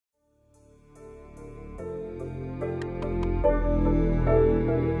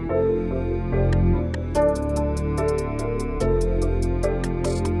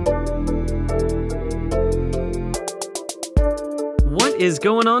is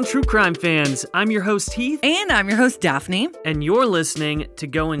going on, true crime fans? I'm your host, Heath. And I'm your host, Daphne. And you're listening to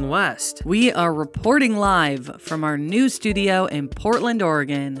Going West. We are reporting live from our new studio in Portland,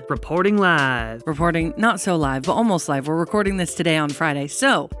 Oregon. Reporting live. Reporting not so live, but almost live. We're recording this today on Friday.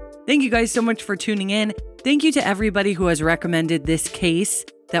 So, thank you guys so much for tuning in. Thank you to everybody who has recommended this case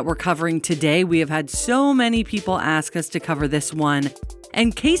that we're covering today. We have had so many people ask us to cover this one.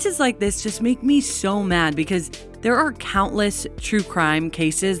 And cases like this just make me so mad because there are countless true crime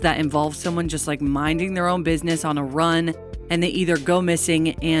cases that involve someone just like minding their own business on a run and they either go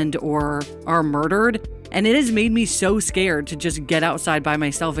missing and or are murdered. And it has made me so scared to just get outside by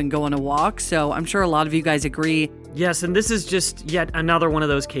myself and go on a walk. So I'm sure a lot of you guys agree. Yes, and this is just yet another one of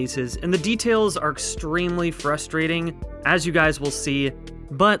those cases. And the details are extremely frustrating, as you guys will see.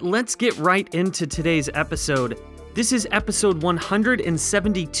 But let's get right into today's episode. This is episode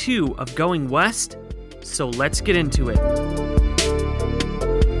 172 of Going West, so let's get into it.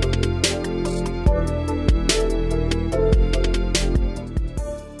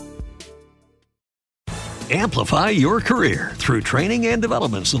 Amplify your career through training and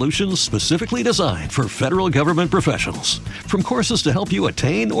development solutions specifically designed for federal government professionals. From courses to help you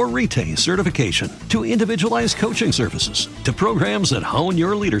attain or retain certification, to individualized coaching services, to programs that hone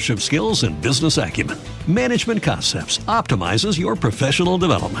your leadership skills and business acumen, Management Concepts optimizes your professional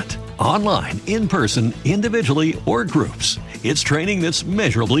development. Online, in person, individually, or groups, it's training that's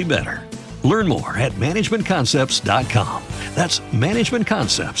measurably better. Learn more at managementconcepts.com. That's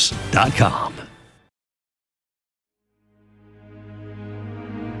managementconcepts.com.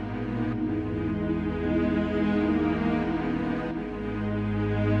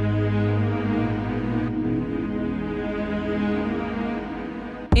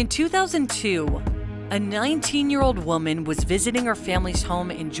 In 2002, a 19-year-old woman was visiting her family's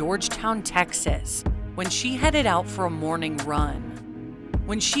home in Georgetown, Texas, when she headed out for a morning run.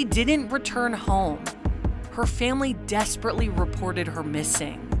 When she didn't return home, her family desperately reported her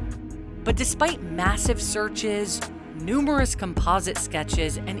missing. But despite massive searches, numerous composite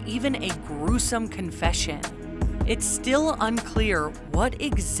sketches, and even a gruesome confession, it's still unclear what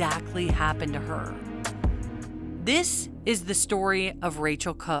exactly happened to her. This is the story of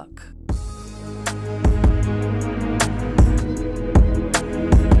Rachel Cook.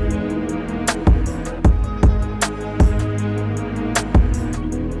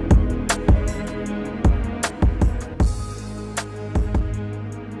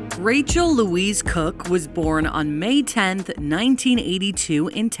 Rachel Louise Cook was born on May 10th, 1982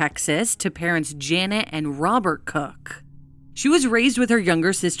 in Texas to parents Janet and Robert Cook. She was raised with her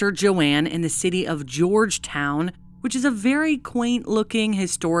younger sister Joanne in the city of Georgetown, which is a very quaint-looking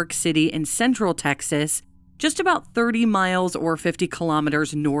historic city in central Texas, just about 30 miles or 50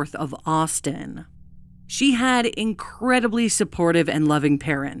 kilometers north of Austin. She had incredibly supportive and loving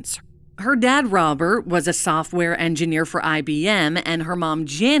parents. Her dad, Robert, was a software engineer for IBM, and her mom,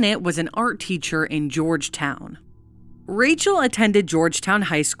 Janet, was an art teacher in Georgetown. Rachel attended Georgetown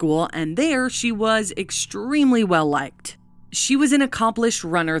High School, and there she was extremely well-liked. She was an accomplished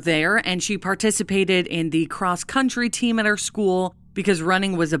runner there, and she participated in the cross-country team at her school because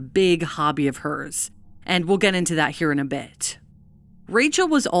running was a big hobby of hers. And we'll get into that here in a bit. Rachel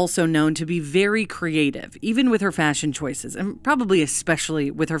was also known to be very creative, even with her fashion choices, and probably especially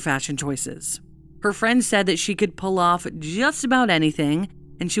with her fashion choices. Her friends said that she could pull off just about anything,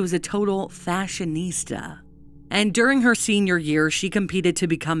 and she was a total fashionista. And during her senior year, she competed to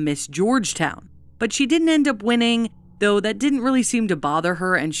become Miss Georgetown, but she didn't end up winning, though that didn't really seem to bother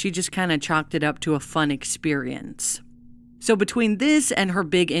her, and she just kind of chalked it up to a fun experience. So between this and her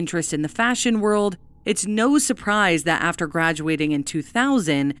big interest in the fashion world, it's no surprise that after graduating in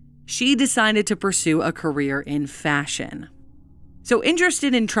 2000, she decided to pursue a career in fashion. So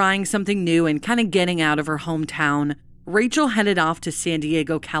interested in trying something new and kind of getting out of her hometown, Rachel headed off to San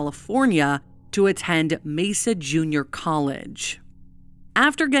Diego, California to attend Mesa Junior College.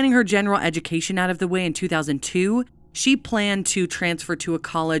 After getting her general education out of the way in 2002, she planned to transfer to a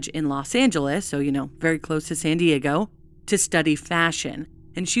college in Los Angeles, so, very close to San Diego, to study fashion.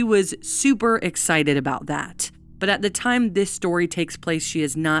 And she was super excited about that. But at the time this story takes place, she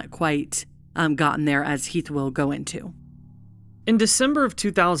has not quite gotten there, as Heath will go into. In December of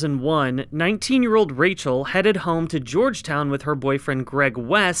 2001, 19-year-old Rachel headed home to Georgetown with her boyfriend Greg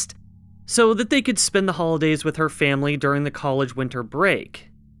West so that they could spend the holidays with her family during the college winter break.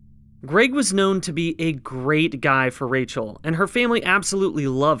 Greg was known to be a great guy for Rachel, and her family absolutely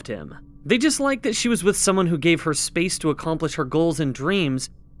loved him. They just liked that she was with someone who gave her space to accomplish her goals and dreams,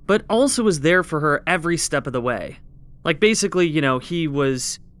 but also was there for her every step of the way. Like basically, he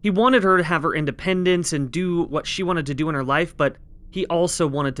wanted her to have her independence and do what she wanted to do in her life, but he also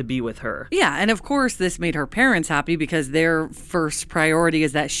wanted to be with her. Yeah, and of course this made her parents happy because their first priority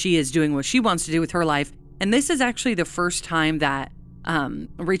is that she is doing what she wants to do with her life. And this is actually the first time that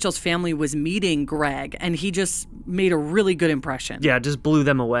Rachel's family was meeting Greg, and he just made a really good impression. Yeah, just blew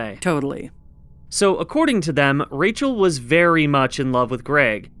them away. Totally. So according to them, Rachel was very much in love with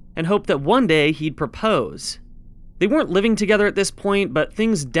Greg and hoped that one day he'd propose. They weren't living together at this point, but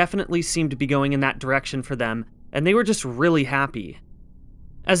things definitely seemed to be going in that direction for them, and they were just really happy.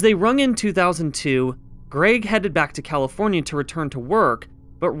 As they rung in 2002, Greg headed back to California to return to work,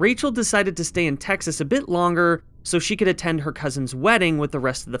 but Rachel decided to stay in Texas a bit longer so she could attend her cousin's wedding with the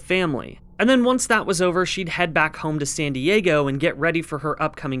rest of the family. And then once that was over, she'd head back home to San Diego and get ready for her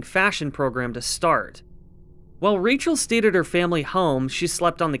upcoming fashion program to start. While Rachel stayed at her family home, she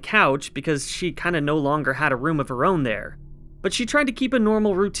slept on the couch because she kind of no longer had a room of her own there. But she tried to keep a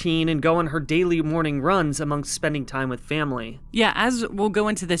normal routine and go on her daily morning runs amongst spending time with family. Yeah, as we'll go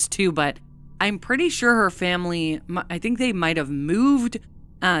into this too, but I'm pretty sure her family, I think they might have moved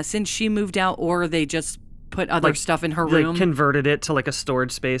since she moved out, or they just put other stuff in her room. Converted it to like a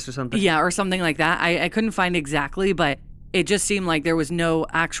storage space or something. Yeah, or something like that. I couldn't find exactly, but it just seemed like there was no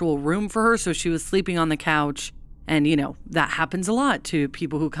actual room for her, so she was sleeping on the couch. And, that happens a lot to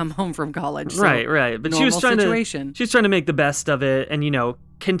people who come home from college. So right. But she was trying to make the best of it and,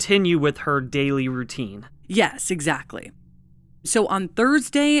 continue with her daily routine. Yes, exactly. So on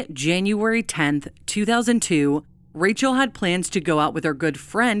Thursday, January 10th, 2002, Rachel had plans to go out with her good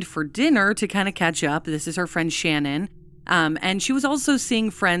friend for dinner to kind of catch up. This is her friend Shannon. And she was also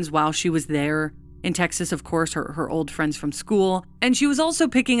seeing friends while she was there. In Texas, of course, her old friends from school. And she was also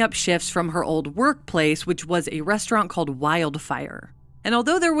picking up shifts from her old workplace, which was a restaurant called Wildfire. And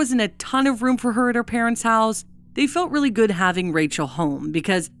although there wasn't a ton of room for her at her parents' house, they felt really good having Rachel home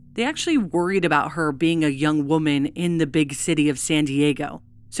because they actually worried about her being a young woman in the big city of San Diego.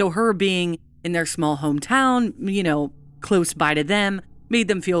 So her being in their small hometown, close by to them, made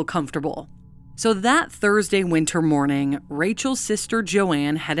them feel comfortable. So that Thursday winter morning, Rachel's sister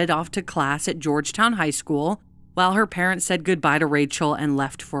Joanne headed off to class at Georgetown High School, while her parents said goodbye to Rachel and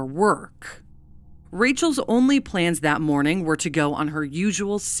left for work. Rachel's only plans that morning were to go on her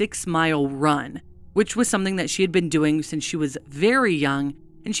usual 6-mile run, which was something that she had been doing since she was very young,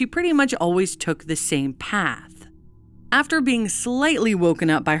 and she pretty much always took the same path. After being slightly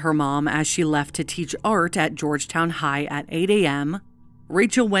woken up by her mom as she left to teach art at Georgetown High at 8 a.m.,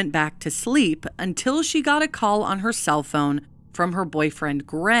 Rachel went back to sleep until she got a call on her cell phone from her boyfriend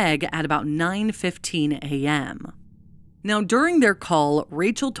Greg at about 9:15 a.m. Now, during their call,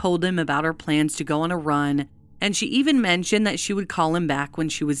 Rachel told him about her plans to go on a run, and she even mentioned that she would call him back when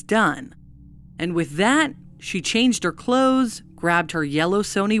she was done. And with that, she changed her clothes, grabbed her yellow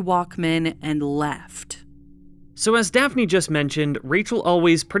Sony Walkman, and left. So as Daphne just mentioned, Rachel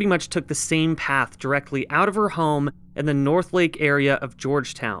always pretty much took the same path directly out of her home in the North Lake area of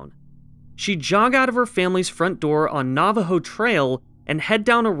Georgetown. She'd jog out of her family's front door on Navajo Trail and head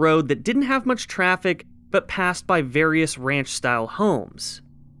down a road that didn't have much traffic but passed by various ranch-style homes.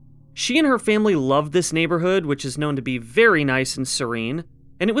 She and her family loved this neighborhood, which is known to be very nice and serene,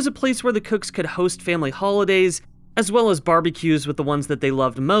 and it was a place where the Cooks could host family holidays as well as barbecues with the ones that they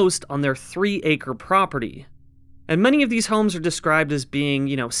loved most on their 3-acre property. And many of these homes are described as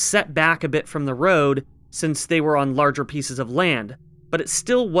being, set back a bit from the road since they were on larger pieces of land, but it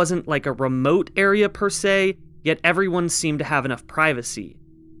still wasn't like a remote area per se, yet everyone seemed to have enough privacy.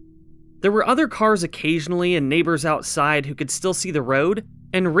 There were other cars occasionally and neighbors outside who could still see the road,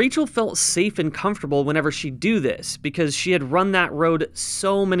 and Rachel felt safe and comfortable whenever she'd do this because she had run that road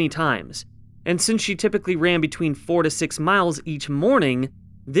so many times. And since she typically ran between 4 to 6 miles each morning,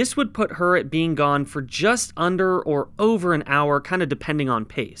 this would put her at being gone for just under or over an hour, kind of depending on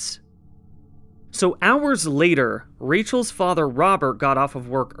pace. So hours later, Rachel's father Robert got off of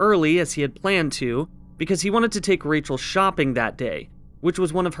work early as he had planned to because he wanted to take Rachel shopping that day, which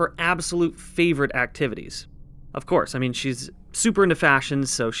was one of her absolute favorite activities. Of course, she's super into fashion,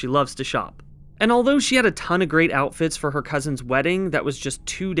 so she loves to shop. And although she had a ton of great outfits for her cousin's wedding that was just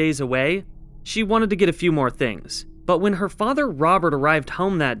 2 days away, she wanted to get a few more things. But when her father Robert arrived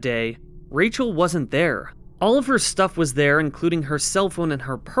home that day, Rachel wasn't there. All of her stuff was there, including her cell phone and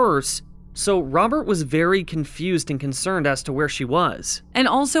her purse, so Robert was very confused and concerned as to where she was. And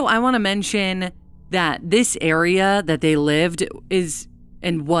also, I want to mention that this area that they lived is,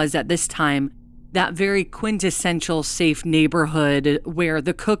 and was at this time, that very quintessential safe neighborhood where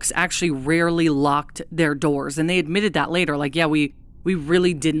the Cooks actually rarely locked their doors. And they admitted that later, we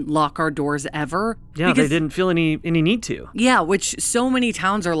really didn't lock our doors ever. Yeah, they didn't feel any need to. Yeah, which so many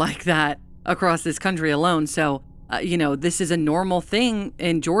towns are like that across this country alone. So this is a normal thing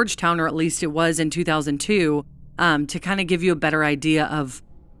in Georgetown, or at least it was in 2002, to kind of give you a better idea of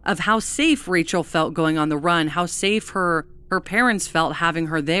how safe Rachel felt going on the run, how safe her parents felt having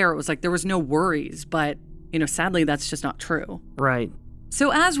her there. It was like there was no worries, but, sadly, that's just not true. Right.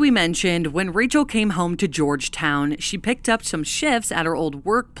 So as we mentioned, when Rachel came home to Georgetown, she picked up some shifts at her old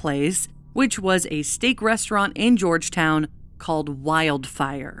workplace, which was a steak restaurant in Georgetown called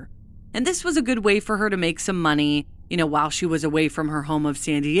Wildfire. And this was a good way for her to make some money, while she was away from her home of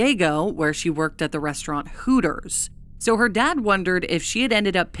San Diego, where she worked at the restaurant Hooters. So her dad wondered if she had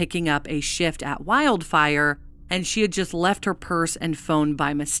ended up picking up a shift at Wildfire and she had just left her purse and phone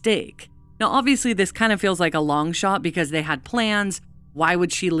by mistake. Now, obviously, this kind of feels like a long shot because they had plans. Why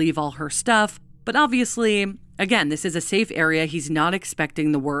would she leave all her stuff? But obviously, again, this is a safe area. He's not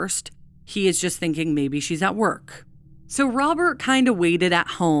expecting the worst. He is just thinking maybe she's at work. So Robert kind of waited at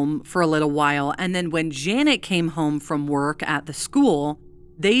home for a little while. And then when Janet came home from work at the school,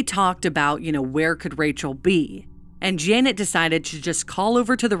 they talked about, where could Rachel be? And Janet decided to just call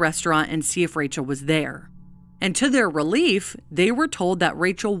over to the restaurant and see if Rachel was there. And to their relief, they were told that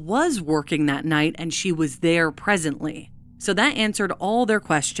Rachel was working that night and she was there presently. So that answered all their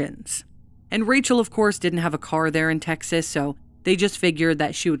questions. And Rachel, of course, didn't have a car there in Texas, so they just figured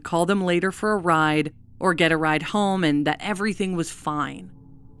that she would call them later for a ride or get a ride home and that everything was fine.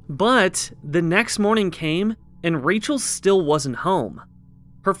 But the next morning came and Rachel still wasn't home.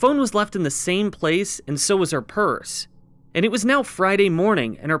 Her phone was left in the same place and so was her purse. And it was now Friday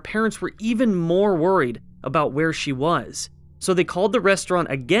morning and her parents were even more worried about where she was. So they called the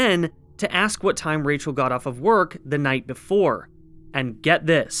restaurant again to ask what time Rachel got off of work the night before. And get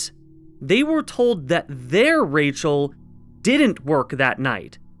this, they were told that their Rachel didn't work that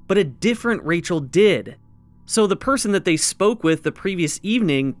night, but a different Rachel did. So the person that they spoke with the previous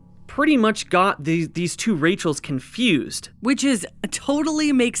evening pretty much got these two Rachels confused. Which is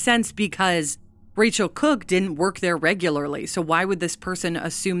totally makes sense because Rachel Cook didn't work there regularly. So why would this person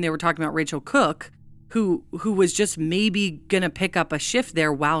assume they were talking about Rachel Cook, who was just maybe gonna pick up a shift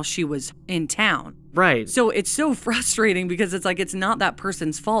there while she was in town? Right. So it's so frustrating because it's like it's not that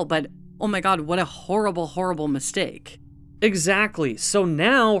person's fault, but oh my God, what a horrible, horrible mistake. Exactly. So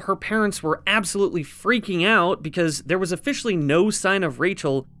now her parents were absolutely freaking out because there was officially no sign of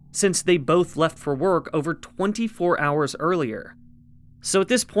Rachel since they both left for work over 24 hours earlier. So at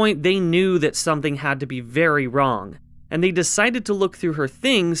this point, they knew that something had to be very wrong, and they decided to look through her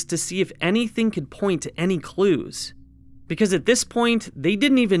things to see if anything could point to any clues. Because at this point, they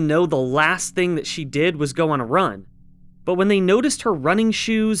didn't even know the last thing that she did was go on a run. But when they noticed her running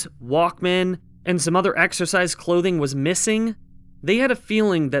shoes, Walkman, and some other exercise clothing was missing, they had a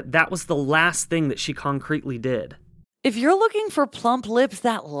feeling that that was the last thing that she concretely did. If you're looking for plump lips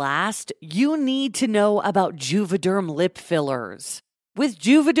that last, you need to know about Juvederm lip fillers. With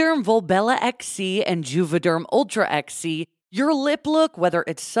Juvederm Volbella XC and Juvederm Ultra XC, your lip look, whether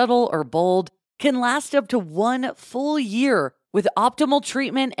it's subtle or bold, can last up to 1 full year with optimal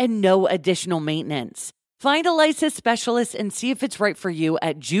treatment and no additional maintenance. Find a licensed specialist and see if it's right for you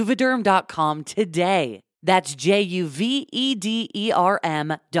at Juvederm.com today. That's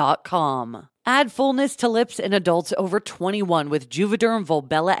Juvederm.com. Add fullness to lips in adults over 21 with Juvederm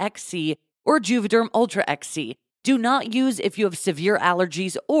Volbella XC or Juvederm Ultra XC. Do not use if you have severe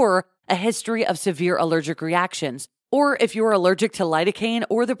allergies or a history of severe allergic reactions, or if you are allergic to lidocaine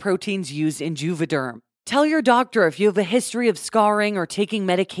or the proteins used in Juvederm. Tell your doctor if you have a history of scarring or taking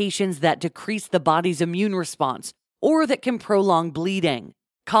medications that decrease the body's immune response or that can prolong bleeding.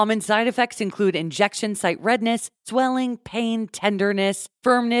 Common side effects include injection site redness, swelling, pain, tenderness,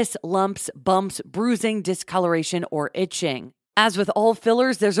 firmness, lumps, bumps, bruising, discoloration, or itching. As with all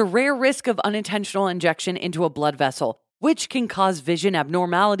fillers, there's a rare risk of unintentional injection into a blood vessel, which can cause vision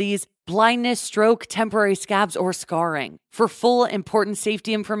abnormalities, blindness, stroke, temporary scabs, or scarring. For full important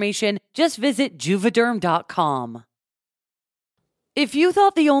safety information, just visit Juvederm.com. If you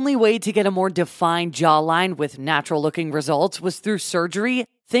thought the only way to get a more defined jawline with natural-looking results was through surgery,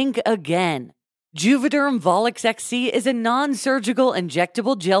 think again. Juvederm Volux XC is a non-surgical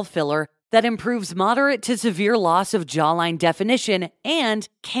injectable gel filler that improves moderate to severe loss of jawline definition and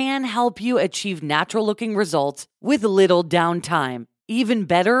can help you achieve natural-looking results with little downtime. Even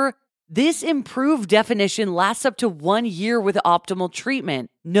better, this improved definition lasts up to 1 year with optimal treatment.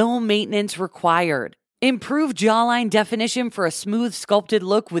 No maintenance required. Improve jawline definition for a smooth, sculpted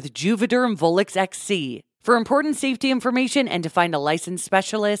look with Juvederm Volux XC. For important safety information and to find a licensed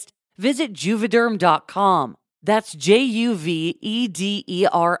specialist, visit Juvederm.com. That's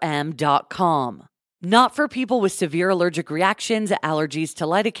Juvederm.com. Not for people with severe allergic reactions, allergies to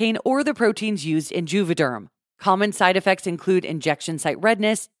lidocaine, or the proteins used in Juvederm. Common side effects include injection site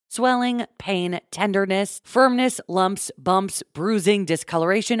redness, swelling, pain, tenderness, firmness, lumps, bumps, bruising,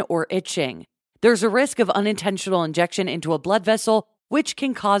 discoloration, or itching. There's a risk of unintentional injection into a blood vessel, which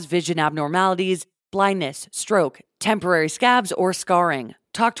can cause vision abnormalities, blindness, stroke, temporary scabs, or scarring.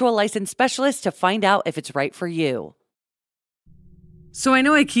 Talk to a licensed specialist to find out if it's right for you. So I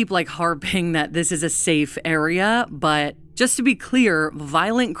know I keep harping that this is a safe area, but just to be clear,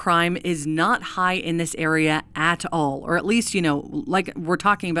 violent crime is not high in this area at all. Or at least, we're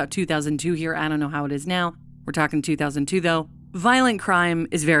talking about 2002 here. I don't know how it is now. We're talking 2002 though. Violent crime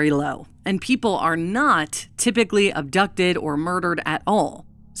is very low, and people are not typically abducted or murdered at all.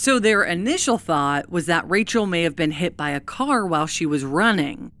 So their initial thought was that Rachel may have been hit by a car while she was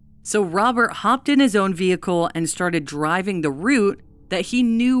running. So Robert hopped in his own vehicle and started driving the route that he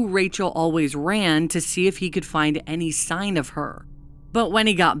knew Rachel always ran to see if he could find any sign of her. But when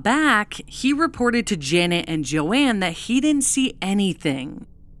he got back, he reported to Janet and Joanne that he didn't see anything.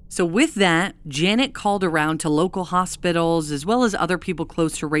 So with that, Janet called around to local hospitals as well as other people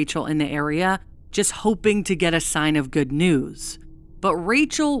close to Rachel in the area, just hoping to get a sign of good news. But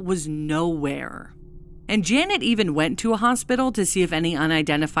Rachel was nowhere. And Janet even went to a hospital to see if any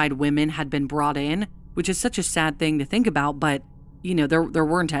unidentified women had been brought in, which is such a sad thing to think about, but there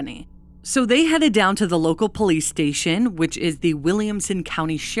weren't any. So they headed down to the local police station, which is the Williamson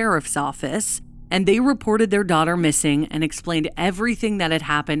County Sheriff's Office, and they reported their daughter missing and explained everything that had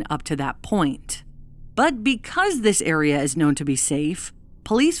happened up to that point. But because this area is known to be safe,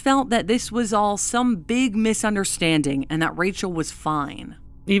 police felt that this was all some big misunderstanding and that Rachel was fine.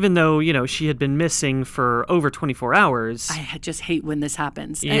 Even though, she had been missing for over 24 hours. I just hate when this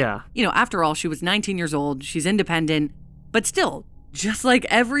happens. Yeah. And, after all, she was 19 years old. She's independent. But still, just like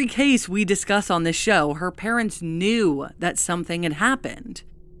every case we discuss on this show, her parents knew that something had happened.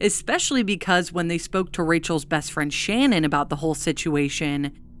 Especially because when they spoke to Rachel's best friend Shannon about the whole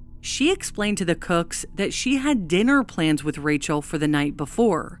situation, she explained to the Cooks that she had dinner plans with Rachel for the night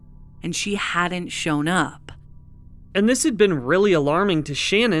before, and she hadn't shown up. And this had been really alarming to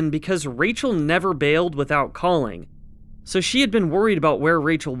Shannon because Rachel never bailed without calling. So she had been worried about where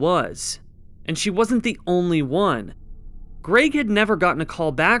Rachel was. And she wasn't the only one. Greg had never gotten a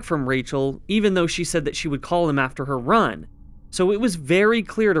call back from Rachel, even though she said that she would call him after her run. So it was very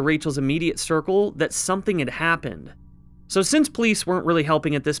clear to Rachel's immediate circle that something had happened. So since police weren't really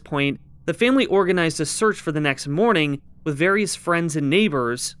helping at this point, the family organized a search for the next morning with various friends and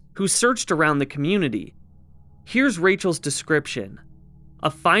neighbors who searched around the community. Here's Rachel's description. A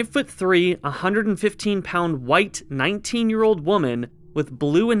 5'3", 115-pound white 19-year-old woman with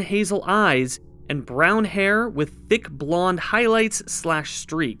blue and hazel eyes and brown hair with thick blonde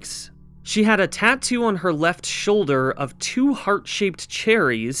highlights/streaks. She had a tattoo on her left shoulder of 2 heart-shaped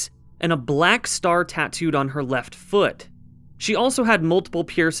cherries and a black star tattooed on her left foot. She also had multiple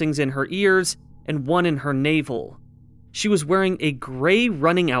piercings in her ears and one in her navel. She was wearing a gray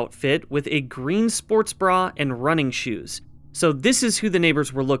running outfit with a green sports bra and running shoes. So this is who the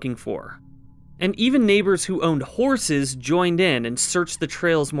neighbors were looking for. And even neighbors who owned horses joined in and searched the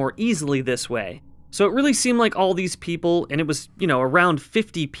trails more easily this way. So it really seemed like all these people, and it was, around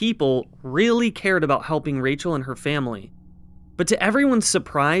 50 people, really cared about helping Rachel and her family. But to everyone's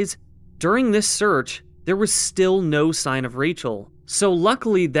surprise, during this search, there was still no sign of Rachel. So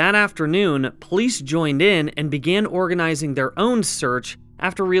luckily that afternoon, police joined in and began organizing their own search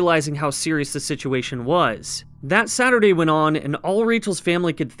after realizing how serious the situation was. That Saturday went on and all Rachel's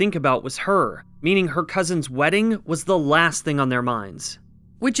family could think about was her, meaning her cousin's wedding was the last thing on their minds.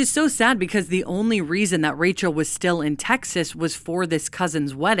 Which is so sad because the only reason that Rachel was still in Texas was for this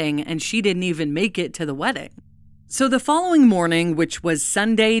cousin's wedding, and she didn't even make it to the wedding. So the following morning, which was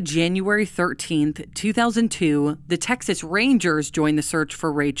Sunday, January 13th, 2002, the Texas Rangers joined the search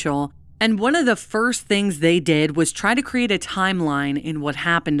for Rachel, and one of the first things they did was try to create a timeline in what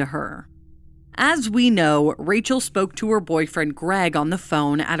happened to her. As we know, Rachel spoke to her boyfriend Greg on the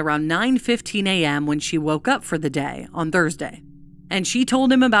phone at around 9:15 a.m. when she woke up for the day on Thursday, and she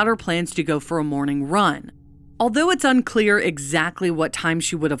told him about her plans to go for a morning run. Although it's unclear exactly what time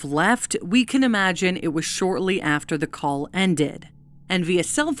she would have left, we can imagine it was shortly after the call ended. And via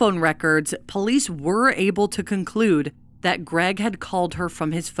cell phone records, police were able to conclude that Greg had called her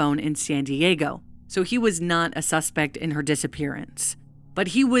from his phone in San Diego, so he was not a suspect in her disappearance. But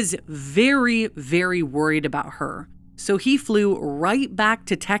he was very, very worried about her, so he flew right back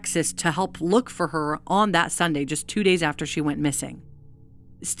to Texas to help look for her on that Sunday, just 2 days after she went missing.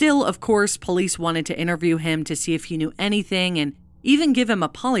 Still, of course, police wanted to interview him to see if he knew anything and even give him a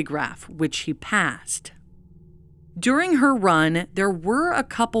polygraph, which he passed. During her run, there were a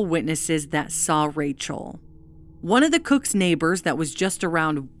couple witnesses that saw Rachel. One of the Cook's neighbors that was just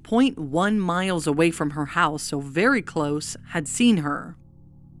around 0.1 miles away from her house, so very close, had seen her.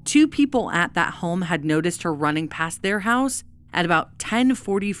 2 people at that home had noticed her running past their house at about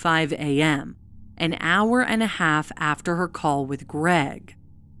 10:45 a.m., an hour and a half after her call with Greg.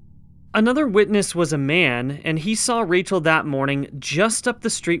 Another witness was a man, and he saw Rachel that morning just up the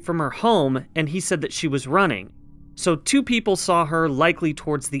street from her home, and he said that she was running. So 2 people saw her likely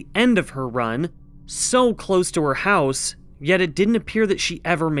towards the end of her run, so close to her house, yet it didn't appear that she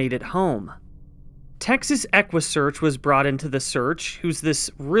ever made it home. Texas EquuSearch was brought into the search, who's this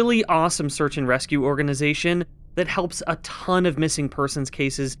really awesome search and rescue organization that helps a ton of missing persons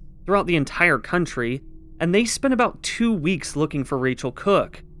cases throughout the entire country, and they spent about 2 weeks looking for Rachel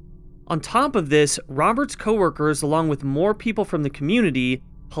Cook. On top of this, Robert's coworkers, along with more people from the community,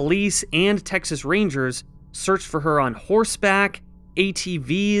 police, and Texas Rangers, searched for her on horseback,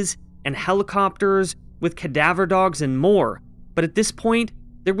 ATVs, and helicopters, with cadaver dogs and more, but at this point,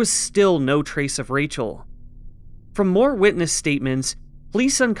 there was still no trace of Rachel. From more witness statements,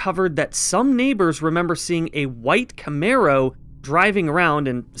 police uncovered that some neighbors remember seeing a white Camaro driving around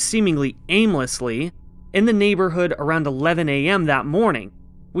and seemingly aimlessly in the neighborhood around 11 a.m. that morning,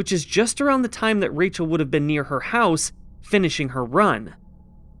 which is just around the time that Rachel would have been near her house finishing her run.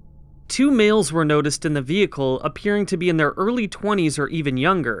 2 males were noticed in the vehicle appearing to be in their early 20s or even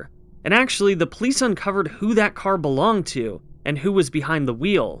younger, and actually the police uncovered who that car belonged to and who was behind the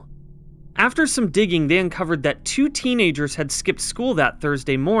wheel. After some digging, they uncovered that 2 teenagers had skipped school that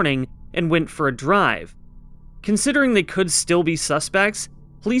Thursday morning and went for a drive. Considering they could still be suspects,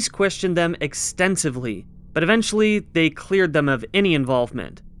 police questioned them extensively, but eventually they cleared them of any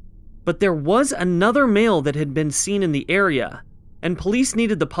involvement. But there was another male that had been seen in the area, and police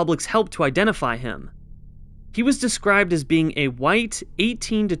needed the public's help to identify him. He was described as being a white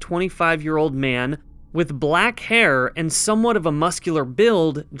 18 to 25-year-old man with black hair and somewhat of a muscular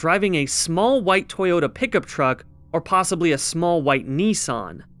build, driving a small white Toyota pickup truck or possibly a small white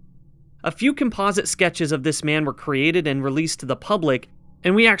Nissan. A few composite sketches of this man were created and released to the public,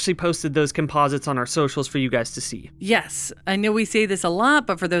 and we actually posted those composites on our socials for you guys to see. Yes, I know we say this a lot,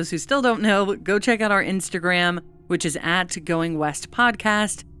 but for those who still don't know, go check out our Instagram, which is at Going West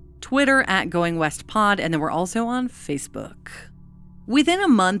Podcast, Twitter at Going West Pod, and then we're also on Facebook. Within a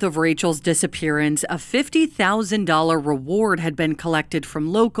month of Rachel's disappearance, a $50,000 reward had been collected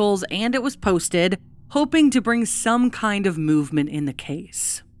from locals, and it was posted, hoping to bring some kind of movement in the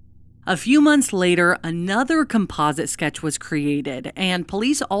case. A few months later, another composite sketch was created, and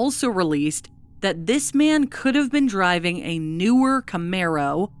police also released that this man could have been driving a newer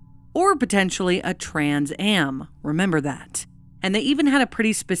Camaro or potentially a Trans Am. Remember that. And they even had a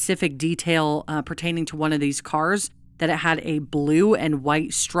pretty specific detail pertaining to one of these cars, that it had a blue and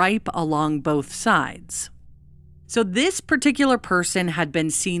white stripe along both sides. So this particular person had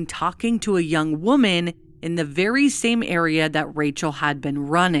been seen talking to a young woman in the very same area that Rachel had been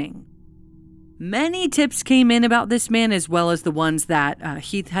running. Many tips came in about this man, as well as the ones that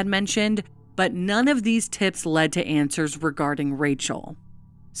Heath had mentioned, but none of these tips led to answers regarding Rachel.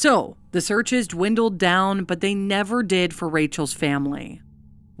 So the searches dwindled down, but they never did for Rachel's family.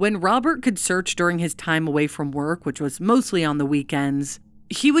 When Robert could search during his time away from work, which was mostly on the weekends,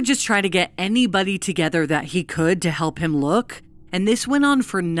 he would just try to get anybody together that he could to help him look, and this went on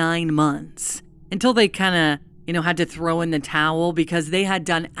for 9 months, until they kind of, had to throw in the towel because they had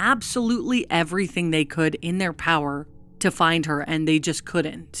done absolutely everything they could in their power to find her, and they just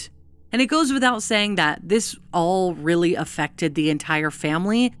couldn't. And it goes without saying that this all really affected the entire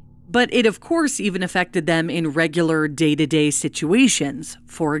family, but it of course even affected them in regular day-to-day situations.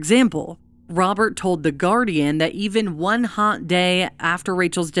 For example, Robert told The Guardian that even one hot day after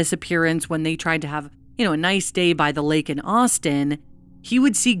Rachel's disappearance, when they tried to have, a nice day by the lake in Austin, he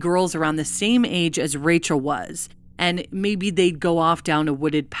would see girls around the same age as Rachel was, and maybe they'd go off down a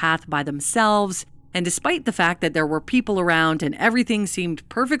wooded path by themselves, and despite the fact that there were people around and everything seemed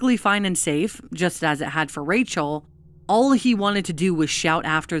perfectly fine and safe, just as it had for Rachel, all he wanted to do was shout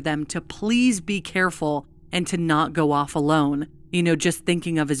after them to please be careful and to not go off alone, just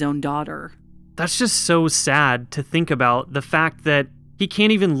thinking of his own daughter. That's just so sad to think about, the fact that he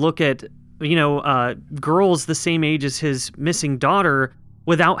can't even look at, girls the same age as his missing daughter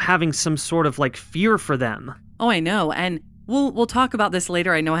without having some sort of fear for them. Oh, I know. And we'll talk about this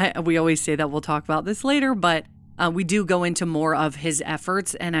later. I know we always say that we'll talk about this later, but we do go into more of his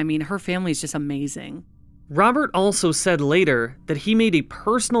efforts. And her family is just amazing. Robert also said later that he made a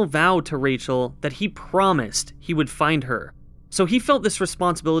personal vow to Rachel that he promised he would find her. So he felt this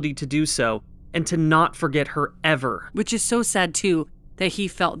responsibility to do so and to not forget her ever. Which is so sad too, that he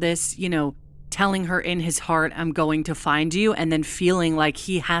felt this, telling her in his heart, "I'm going to find you," and then feeling like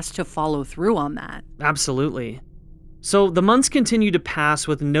he has to follow through on that. Absolutely. So the months continued to pass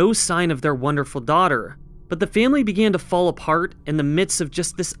with no sign of their wonderful daughter, but the family began to fall apart in the midst of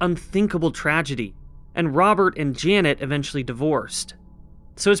just this unthinkable tragedy, and Robert and Janet eventually divorced.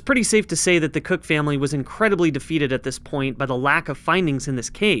 So it's pretty safe to say that the Cook family was incredibly defeated at this point by the lack of findings in this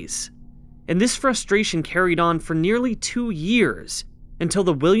case. And this frustration carried on for nearly 2 years, until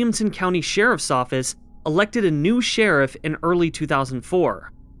the Williamson County Sheriff's Office elected a new sheriff in early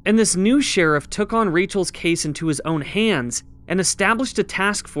 2004. And this new sheriff took on Rachel's case into his own hands and established a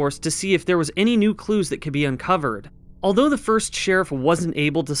task force to see if there was any new clues that could be uncovered. Although the first sheriff wasn't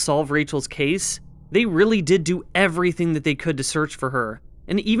able to solve Rachel's case, they really did do everything that they could to search for her,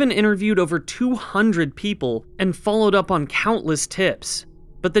 and even interviewed over 200 people and followed up on countless tips.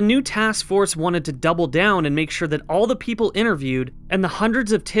 But the new task force wanted to double down and make sure that all the people interviewed and the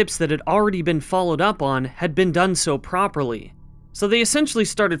hundreds of tips that had already been followed up on had been done so properly. So they essentially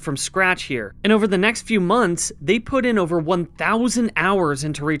started from scratch here, and over the next few months, they put in over 1,000 hours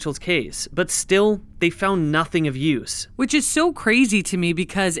into Rachel's case, but still, they found nothing of use. Which is so crazy to me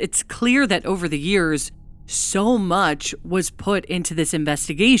because it's clear that over the years, so much was put into this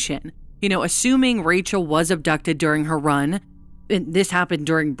investigation. Assuming Rachel was abducted during her run, and this happened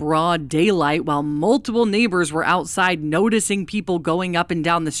during broad daylight while multiple neighbors were outside noticing people going up and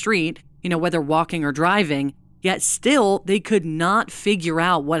down the street, whether walking or driving, yet still they could not figure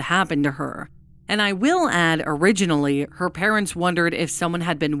out what happened to her. And I will add, originally, her parents wondered if someone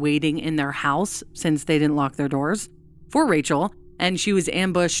had been waiting in their house, since they didn't lock their doors, for Rachel, and she was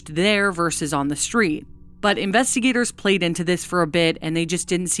ambushed there versus on the street. But investigators played into this for a bit, and they just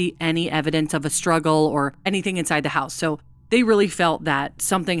didn't see any evidence of a struggle or anything inside the house, so they really felt that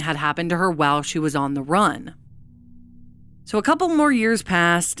something had happened to her while she was on the run. So a couple more years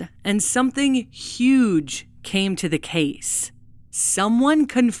passed, and something huge came to the case. Someone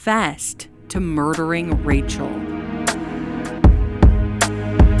confessed to murdering Rachel.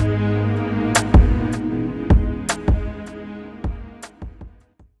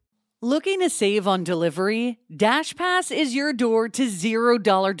 Looking to save on delivery? DashPass is your door to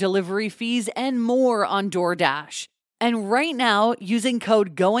 $0 delivery fees and more on DoorDash. And right now, using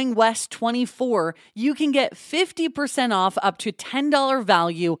code GOINGWEST24, you can get 50% off up to $10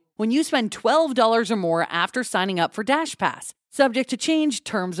 value when you spend $12 or more after signing up for DashPass. Subject to change,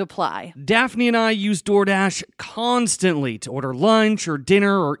 terms apply. Daphne and I use DoorDash constantly to order lunch or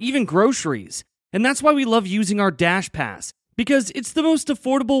dinner or even groceries. And that's why we love using our DashPass, because it's the most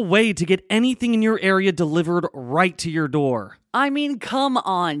affordable way to get anything in your area delivered right to your door. I mean, come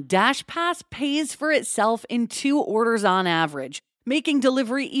on. DashPass pays for itself in 2 orders on average, making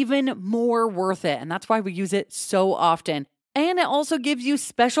delivery even more worth it. And that's why we use it so often. And it also gives you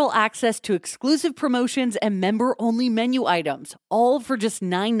special access to exclusive promotions and member-only menu items, all for just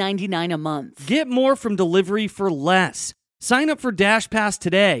 $9.99 a month. Get more from delivery for less. Sign up for DashPass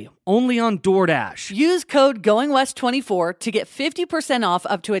today, only on DoorDash. Use code GOINGWEST24 to get 50% off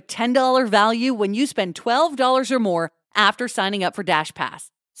up to a $10 value when you spend $12 or more after signing up for DashPass.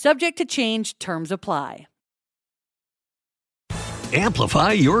 Subject to change, terms apply.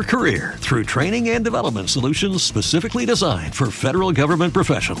 Amplify your career through training and development solutions specifically designed for federal government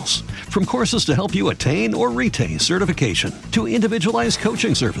professionals. From courses to help you attain or retain certification, to individualized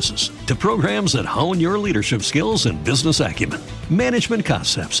coaching services, to programs that hone your leadership skills and business acumen, Management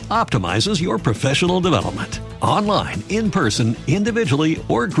Concepts optimizes your professional development. Online, in person, individually,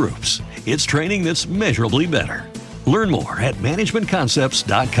 or groups, it's training that's measurably better. Learn more at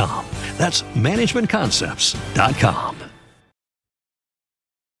managementconcepts.com. That's managementconcepts.com.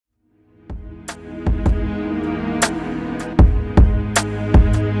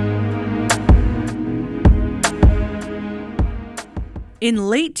 In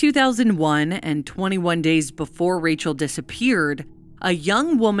late 2001, and 21 days before Rachel disappeared, a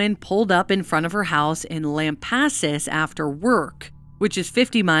young woman pulled up in front of her house in Lampasas after work, which is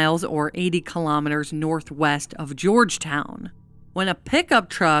 50 miles or 80 kilometers northwest of Georgetown, when a pickup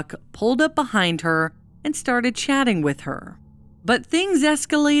truck pulled up behind her and started chatting with her. But things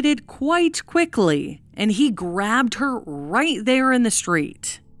escalated quite quickly, and he grabbed her right there in the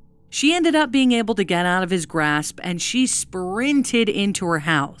street. She ended up being able to get out of his grasp, and she sprinted into her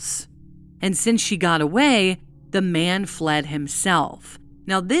house. And since she got away, the man fled himself.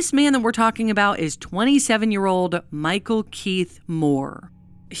 Now, this man that we're talking about is 27-year-old Michael Keith Moore.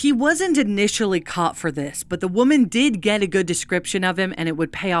 He wasn't initially caught for this, but the woman did get a good description of him, and it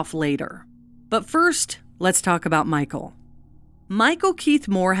would pay off later. But first, let's talk about Michael. Michael Keith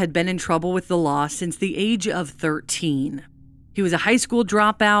Moore had been in trouble with the law since the age of 13. He was a high school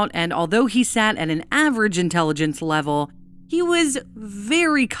dropout, and although he sat at an average intelligence level, he was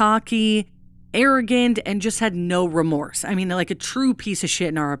very cocky, arrogant, and just had no remorse. I mean, like a true piece of shit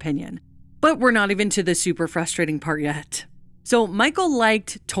in our opinion. But we're not even to the super frustrating part yet. So Michael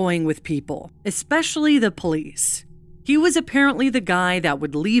liked toying with people, especially the police. He was apparently the guy that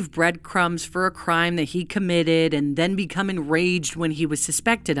would leave breadcrumbs for a crime that he committed and then become enraged when he was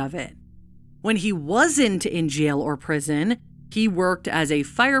suspected of it. When he wasn't in jail or prison, he worked as a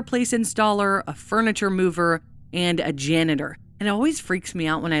fireplace installer, a furniture mover, and a janitor. And it always freaks me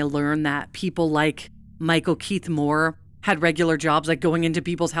out when I learn that people like Michael Keith Moore had regular jobs like going into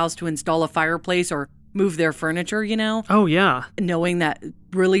people's house to install a fireplace or move their furniture, you know? Oh, yeah. Knowing that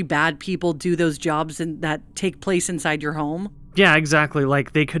really bad people do those jobs and that take place inside your home. Yeah, exactly.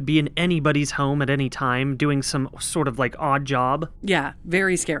 Like they could be in anybody's home at any time doing some sort of like odd job. Yeah,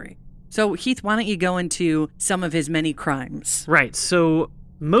 very scary. So Heath, why don't you go into some of his many crimes? Right. So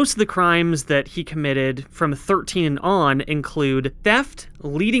most of the crimes that he committed from 13 and on include theft,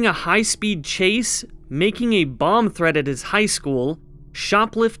 leading a high-speed chase, making a bomb threat at his high school,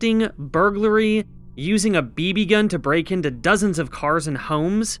 shoplifting, burglary, using a BB gun to break into dozens of cars and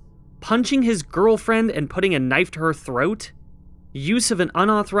homes, punching his girlfriend and putting a knife to her throat, use of an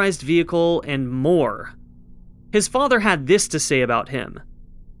unauthorized vehicle, and more. His father had this to say about him.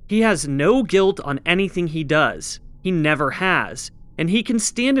 He has no guilt on anything he does. He never has. And he can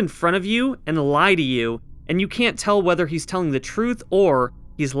stand in front of you and lie to you, and you can't tell whether he's telling the truth or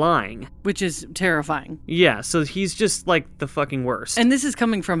he's lying. Which is terrifying. Yeah, so he's just like the fucking worst. And this is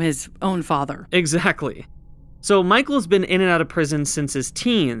coming from his own father. Exactly. So Michael has been in and out of prison since his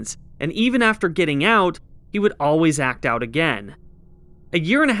teens, and even after getting out, he would always act out again. A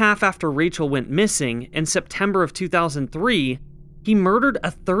year and a half after Rachel went missing, in September of 2003, he murdered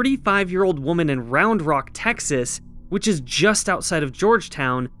a 35-year-old woman in Round Rock, Texas, which is just outside of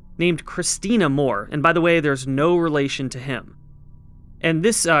Georgetown, named Christina Moore. And by the way, there's no relation to him. And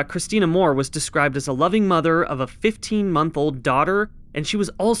this Christina Moore was described as a loving mother of a 15-month-old daughter, and she was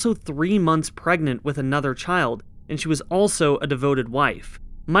also 3 months pregnant with another child, and she was also a devoted wife.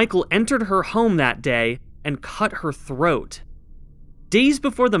 Michael entered her home that day and cut her throat. Days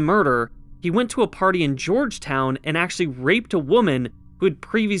before the murder, he went to a party in Georgetown and actually raped a woman who had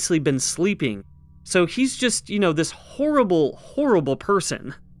previously been sleeping. So he's just, this horrible, horrible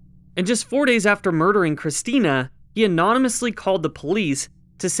person. And just 4 days after murdering Christina, he anonymously called the police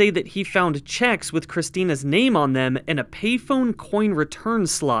to say that he found checks with Christina's name on them in a payphone coin return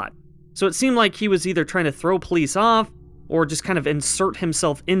slot. So it seemed like he was either trying to throw police off or just kind of insert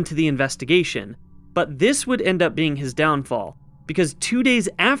himself into the investigation. But this would end up being his downfall, because 2 days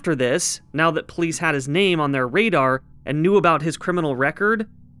after this, now that police had his name on their radar and knew about his criminal record,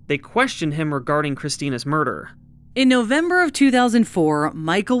 they questioned him regarding Christina's murder. In November of 2004,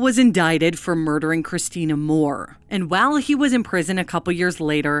 Michael was indicted for murdering Christina Moore. And while he was in prison a couple years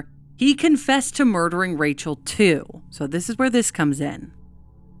later, he confessed to murdering Rachel too. So this is where this comes in.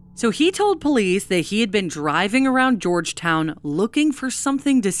 So he told police that he had been driving around Georgetown looking for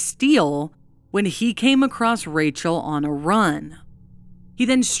something to steal when he came across Rachel on a run. He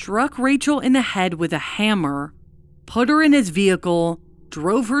then struck Rachel in the head with a hammer, put her in his vehicle,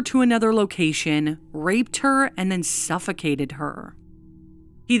 drove her to another location, raped her, and then suffocated her.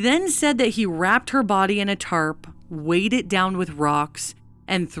 He then said that he wrapped her body in a tarp, weighed it down with rocks,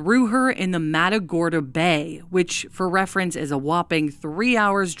 and threw her in the Matagorda Bay, which, for reference, is a whopping 3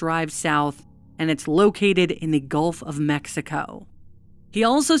 hours drive south, and it's located in the Gulf of Mexico. He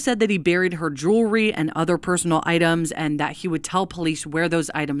also said that he buried her jewelry and other personal items, and that he would tell police where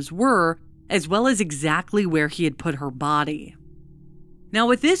those items were, as well as exactly where he had put her body. Now,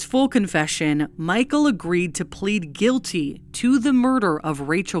 with this full confession, Michael agreed to plead guilty to the murder of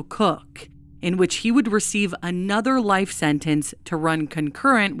Rachel Cook, in which he would receive another life sentence to run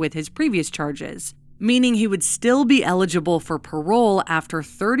concurrent with his previous charges, meaning he would still be eligible for parole after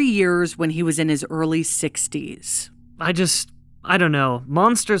 30 years when he was in his early 60s. I don't know.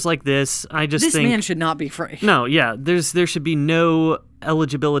 Monsters like this, I just think... This man should not be free. No, yeah, there should be no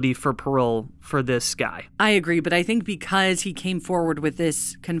eligibility for parole for this guy. I agree, but I think because he came forward with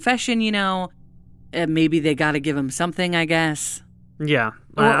this confession, maybe they got to give him something, I guess. Yeah.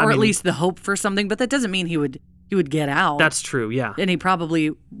 Or at least the hope for something, but that doesn't mean he would get out. That's true, yeah. And he probably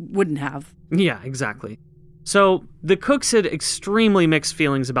wouldn't have. Yeah, exactly. So, the Cooks had extremely mixed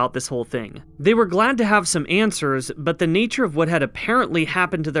feelings about this whole thing. They were glad to have some answers, but the nature of what had apparently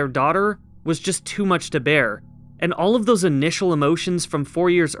happened to their daughter was just too much to bear. And all of those initial emotions from 4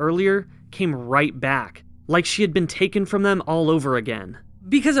 years earlier came right back, like she had been taken from them all over again.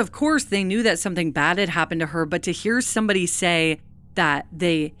 Because of course they knew that something bad had happened to her, but to hear somebody say that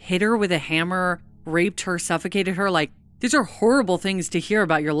they hit her with a hammer, raped her, suffocated her, like, these are horrible things to hear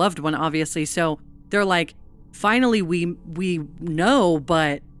about your loved one, obviously. So they're like, finally we know,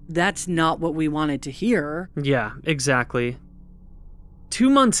 but that's not what we wanted to hear. Yeah, exactly. 2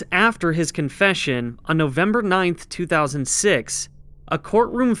 months after his confession, on November 9th, 2006, a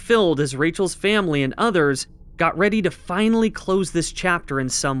courtroom filled as Rachel's family and others got ready to finally close this chapter in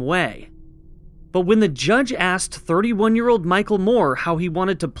some way. But when the judge asked 31-year-old Michael Moore how he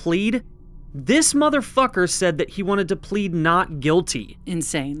wanted to plead, this motherfucker said that he wanted to plead not guilty.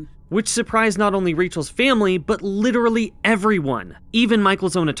 Insane. Which surprised not only Rachel's family, but literally everyone, even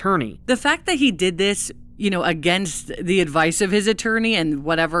Michael's own attorney. The fact that he did this, against the advice of his attorney and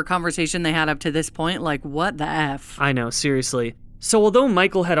whatever conversation they had up to this point, like, what the F? I know, seriously. So although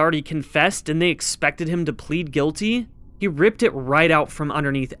Michael had already confessed and they expected him to plead guilty, he ripped it right out from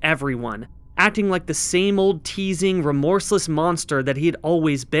underneath everyone, acting like the same old teasing, remorseless monster that he had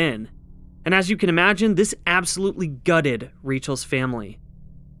always been. And as you can imagine, this absolutely gutted Rachel's family.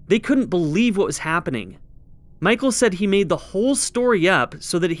 They couldn't believe what was happening. Michael said he made the whole story up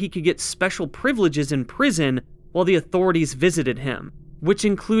so that he could get special privileges in prison while the authorities visited him, which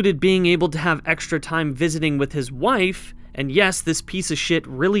included being able to have extra time visiting with his wife. And yes, this piece of shit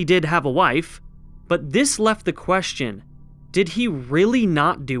really did have a wife, but this left the question, did he really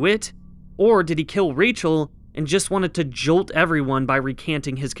not do it? Or did he kill Rachel and just wanted to jolt everyone by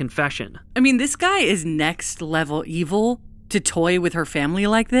recanting his confession? I mean, this guy is next level evil to toy with her family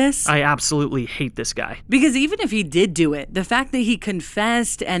like this. I absolutely hate this guy. Because even if he did do it, the fact that he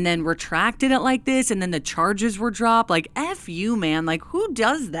confessed and then retracted it like this and then the charges were dropped, like, F you, man. Like, who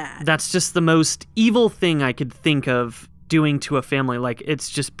does that? That's just the most evil thing I could think of doing to a family. Like, it's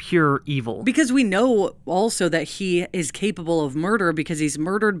just pure evil. Because we know also that he is capable of murder because he's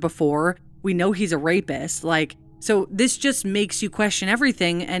murdered before. We know he's a rapist. Like, so this just makes you question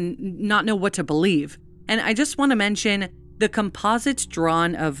everything and not know what to believe. And I just want to mention the composites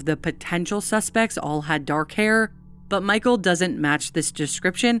drawn of the potential suspects all had dark hair, but Michael doesn't match this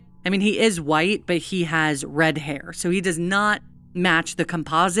description. I mean, he is white, but he has red hair. So he does not match the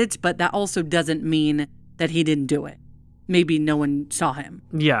composites, but that also doesn't mean that he didn't do it. Maybe no one saw him.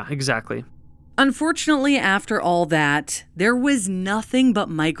 Yeah, exactly. Unfortunately, after all that, there was nothing but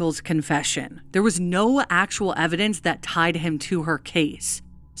Michael's confession. There was no actual evidence that tied him to her case.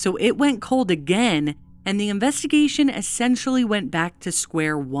 So it went cold again, and the investigation essentially went back to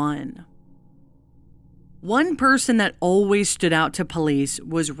square one. One person that always stood out to police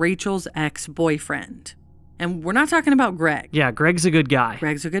was Rachel's ex-boyfriend. And we're not talking about Greg. Yeah, Greg's a good guy.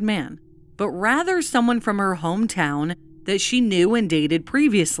 Greg's a good man. But rather someone from her hometown that she knew and dated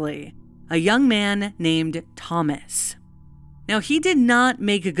previously, a young man named Thomas. Now, he did not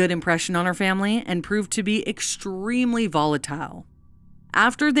make a good impression on her family and proved to be extremely volatile.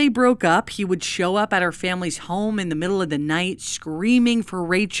 After they broke up, he would show up at her family's home in the middle of the night screaming for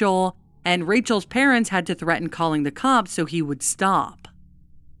Rachel, and Rachel's parents had to threaten calling the cops so he would stop.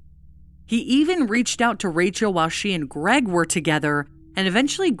 He even reached out to Rachel while she and Greg were together, and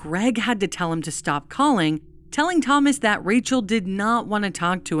eventually Greg had to tell him to stop calling, telling Thomas that Rachel did not want to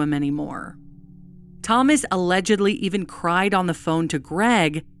talk to him anymore. Thomas allegedly even cried on the phone to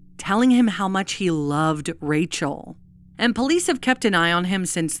Greg, telling him how much he loved Rachel. And police have kept an eye on him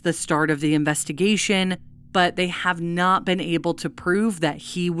since the start of the investigation, but they have not been able to prove that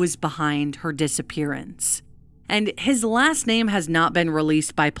he was behind her disappearance. And his last name has not been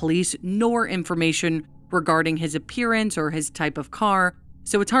released by police, nor information regarding his appearance or his type of car,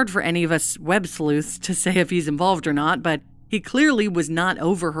 so it's hard for any of us web sleuths to say if he's involved or not, but he clearly was not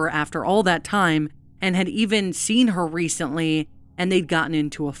over her after all that time and had even seen her recently, and they'd gotten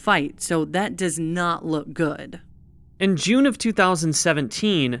into a fight, so that does not look good. In June of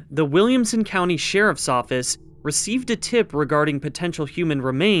 2017, the Williamson County Sheriff's Office received a tip regarding potential human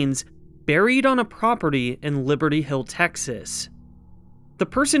remains buried on a property in Liberty Hill, Texas. The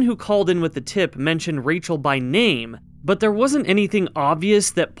person who called in with the tip mentioned Rachel by name, but there wasn't anything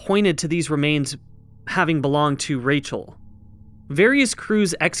obvious that pointed to these remains having belonged to Rachel. Various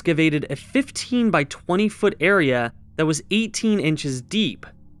crews excavated a 15 by 20 foot area that was 18 inches deep,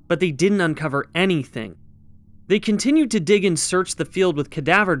 but they didn't uncover anything. They continued to dig and search the field with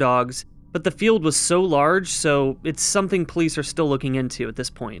cadaver dogs, but the field was so large, so it's something police are still looking into at this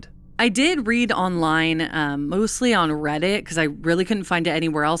point. I did read online, mostly on Reddit, because I really couldn't find it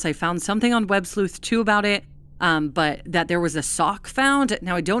anywhere else. I found something on Web Sleuth too about it, but that there was a sock found.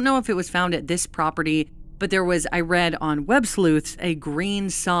 Now, I don't know if it was found at this property, but I read on Web Sleuths, a green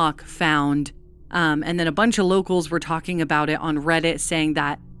sock found And then a bunch of locals were talking about it on Reddit, saying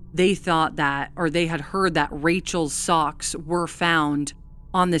that they thought that, or they had heard that Rachel's socks were found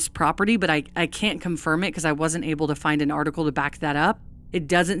on this property, but I can't confirm it because I wasn't able to find an article to back that up. It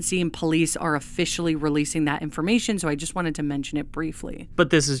doesn't seem police are officially releasing that information, so I just wanted to mention it briefly. But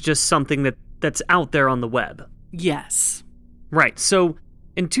this is just something that's out there on the web. Yes. Right, so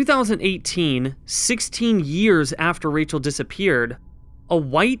in 2018, 16 years after Rachel disappeared, a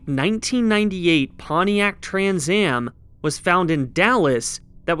white 1998 Pontiac Trans Am was found in Dallas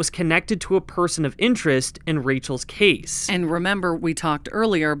that was connected to a person of interest in Rachel's case. And remember, we talked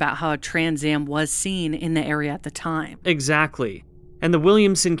earlier about how a Trans Am was seen in the area at the time. Exactly. And the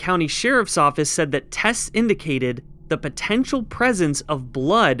Williamson County Sheriff's Office said that tests indicated the potential presence of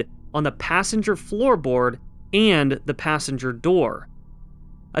blood on the passenger floorboard and the passenger door.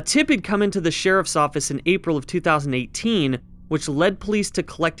 A tip had come into the sheriff's office in April of 2018, which led police to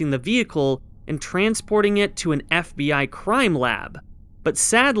collecting the vehicle and transporting it to an FBI crime lab. But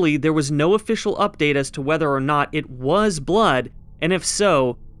sadly, there was no official update as to whether or not it was blood, and if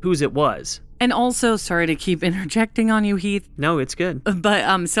so, whose it was. And also, sorry to keep interjecting on you, Heath. No, it's good.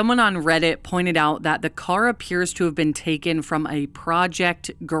 But someone on Reddit pointed out that the car appears to have been taken from a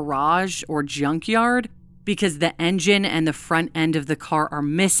project garage or junkyard because the engine and the front end of the car are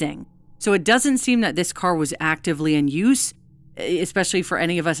missing. So it doesn't seem that this car was actively in use, especially for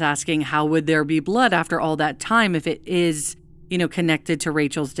any of us asking how would there be blood after all that time if it is, connected to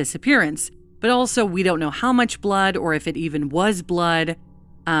Rachel's disappearance. But also, we don't know how much blood or if it even was blood.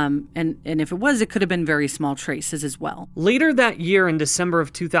 And if it was, it could have been very small traces as well. Later that year, in December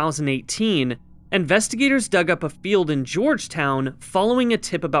of 2018, investigators dug up a field in Georgetown following a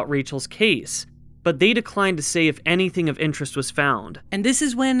tip about Rachel's case, but they declined to say if anything of interest was found. And this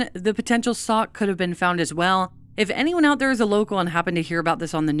is when the potential sock could have been found as well. If anyone out there is a local and happened to hear about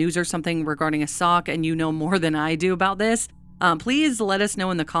this on the news or something regarding a sock and you know more than I do about this, please let us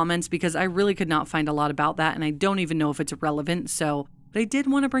know in the comments because I really could not find a lot about that and I don't even know if it's relevant, but I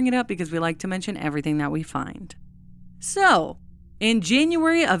did want to bring it up because we like to mention everything that we find. So, in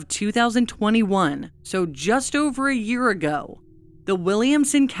January of 2021, so just over a year ago, the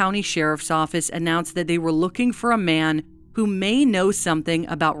Williamson County Sheriff's Office announced that they were looking for a man who may know something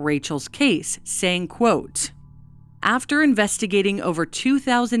about Rachel's case, saying, quote, "After investigating over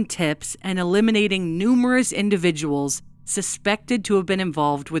 2,000 tips and eliminating numerous individuals suspected to have been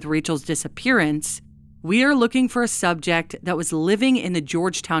involved with Rachel's disappearance, we are looking for a subject that was living in the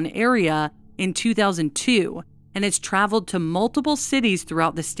Georgetown area in 2002 and has traveled to multiple cities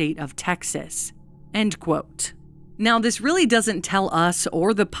throughout the state of Texas." End quote. Now, this really doesn't tell us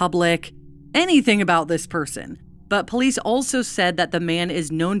or the public anything about this person, but police also said that the man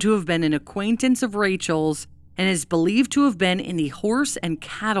is known to have been an acquaintance of Rachel's and is believed to have been in the horse and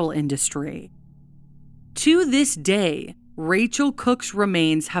cattle industry. To this day, Rachel Cook's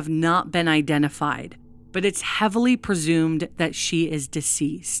remains have not been identified, but it's heavily presumed that she is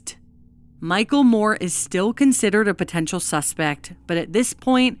deceased. Michael Moore is still considered a potential suspect, but at this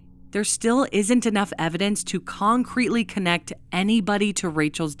point, there still isn't enough evidence to concretely connect anybody to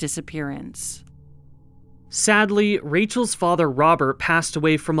Rachel's disappearance. Sadly, Rachel's father, Robert, passed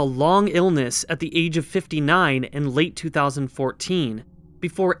away from a long illness at the age of 59 in late 2014,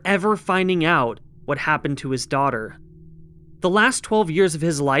 before ever finding out what happened to his daughter. The last 12 years of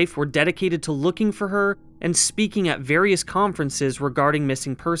his life were dedicated to looking for her and speaking at various conferences regarding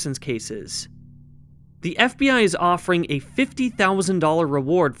missing persons cases. The FBI is offering a $50,000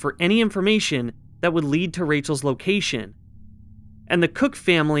 reward for any information that would lead to Rachel's location, and the Cook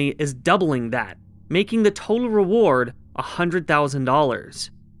family is doubling that, making the total reward $100,000.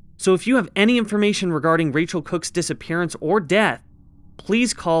 So if you have any information regarding Rachel Cook's disappearance or death,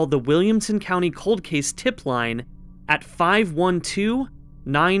 please call the Williamson County Cold Case Tip Line at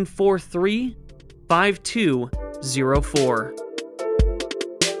 512-943-5204.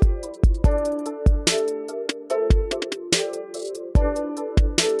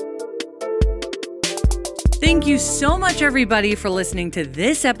 Thank you so much, everybody, for listening to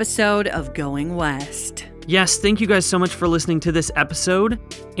this episode of Going West. Yes, thank you guys so much for listening to this episode.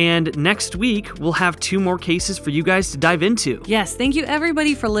 And next week, we'll have 2 more cases for you guys to dive into. Yes, thank you,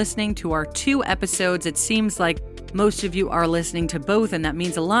 everybody, for listening to our 2 episodes. It seems like most of you are listening to both, and that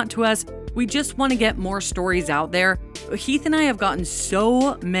means a lot to us. We just want to get more stories out there. Heath and I have gotten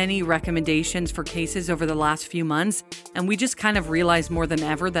so many recommendations for cases over the last few months, and we just kind of realized more than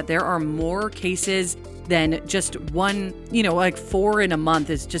ever that there are more cases than just one, like 4 in a month.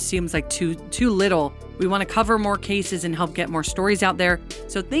 It just seems like too little. We want to cover more cases and help get more stories out there.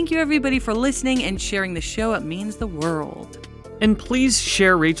 So thank you, everybody, for listening and sharing the show. It means the world. And please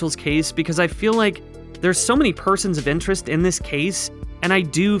share Rachel's case because I feel like there's so many persons of interest in this case, and I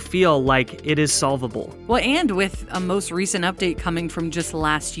do feel like it is solvable. Well, and with a most recent update coming from just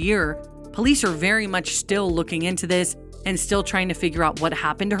last year, police are very much still looking into this and still trying to figure out what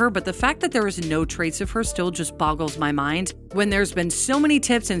happened to her. But the fact that there is no trace of her still just boggles my mind when there's been so many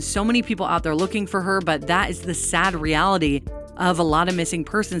tips and so many people out there looking for her. But that is the sad reality of a lot of missing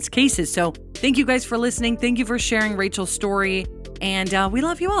persons cases. So thank you guys for listening. Thank you for sharing Rachel's story. And we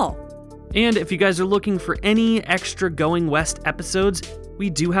love you all. And if you guys are looking for any extra Going West episodes, we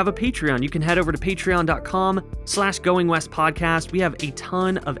do have a Patreon. You can head over to patreon.com/goingwestpodcast. We have a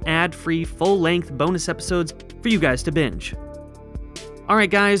ton of ad-free, full-length bonus episodes for you guys to binge. All right,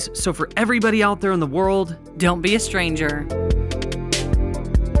 guys, so for everybody out there in the world, don't be a stranger.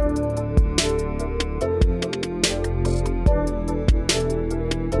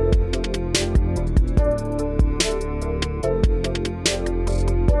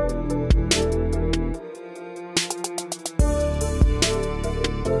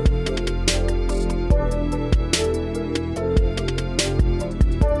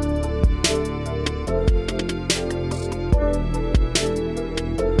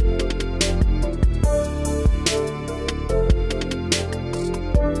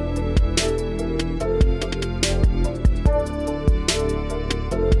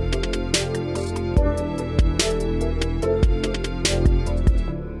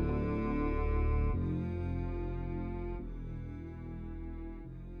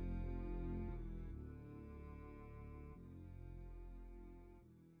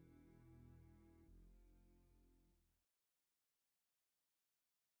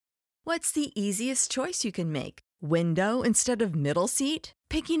 What's the easiest choice you can make? Window instead of middle seat?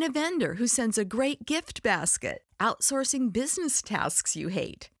 Picking a vendor who sends a great gift basket? Outsourcing business tasks you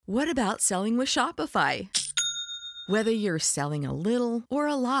hate? What about selling with Shopify? Whether you're selling a little or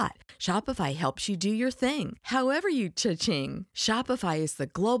a lot, Shopify helps you do your thing, however you cha-ching. Shopify is the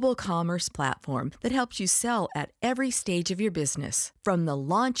global commerce platform that helps you sell at every stage of your business. From the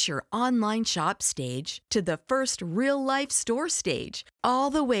launch your online shop stage to the first real-life store stage,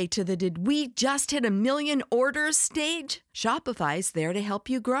 all the way to the did we just hit a million orders stage. Shopify's there to help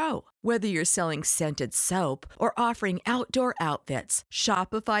you grow. Whether you're selling scented soap or offering outdoor outfits,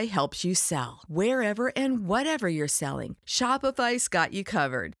 Shopify helps you sell. Wherever and whatever you're selling, Shopify's got you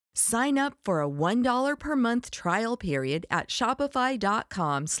covered. Sign up for a $1 per month trial period at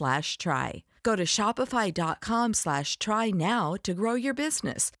shopify.com/try. Go to shopify.com/try now to grow your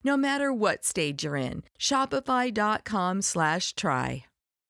business, no matter what stage you're in. Shopify.com/try.